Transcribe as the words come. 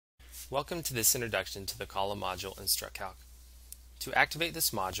Welcome to this introduction to the column module in StruCalc. To activate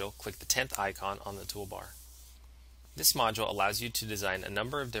this module, click the 10th icon on the toolbar. This module allows you to design a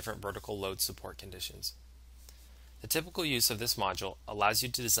number of different vertical load support conditions. The typical use of this module allows you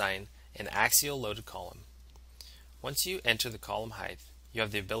to design an axial loaded column. Once you enter the column height, you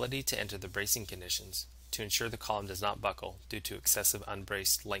have the ability to enter the bracing conditions to ensure the column does not buckle due to excessive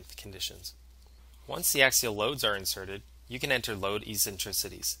unbraced length conditions. Once the axial loads are inserted, you can enter load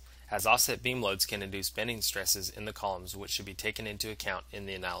eccentricities, as offset beam loads can induce bending stresses in the columns which should be taken into account in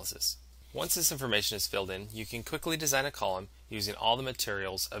the analysis. Once this information is filled in, you can quickly design a column using all the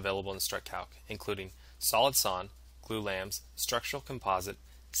materials available in StruCalc, including solid sawn, glue lams, structural composite,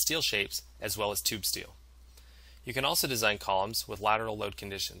 steel shapes, as well as tube steel. You can also design columns with lateral load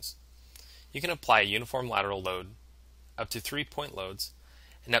conditions. You can apply a uniform lateral load, up to 3 point loads,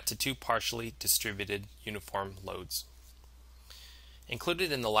 and up to 2 partially distributed uniform loads.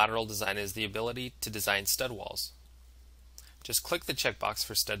 Included in the lateral design is the ability to design stud walls. Just click the checkbox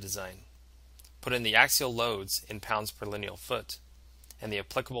for stud design. Put in the axial loads in pounds per lineal foot and the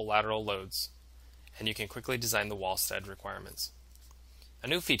applicable lateral loads, and you can quickly design the wall stud requirements. A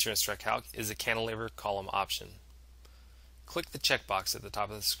new feature in StruCalc is the Cantilever Column option. Click the checkbox at the top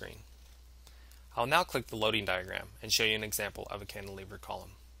of the screen. I'll now click the loading diagram and show you an example of a cantilever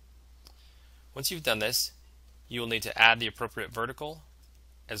column. Once you've done this, you will need to add the appropriate vertical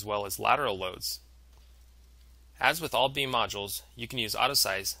as well as lateral loads. As with all beam modules, you can use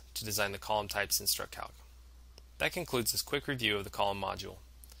AutoSize to design the column types in StruCalc. That concludes this quick review of the column module.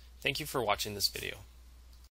 Thank you for watching this video.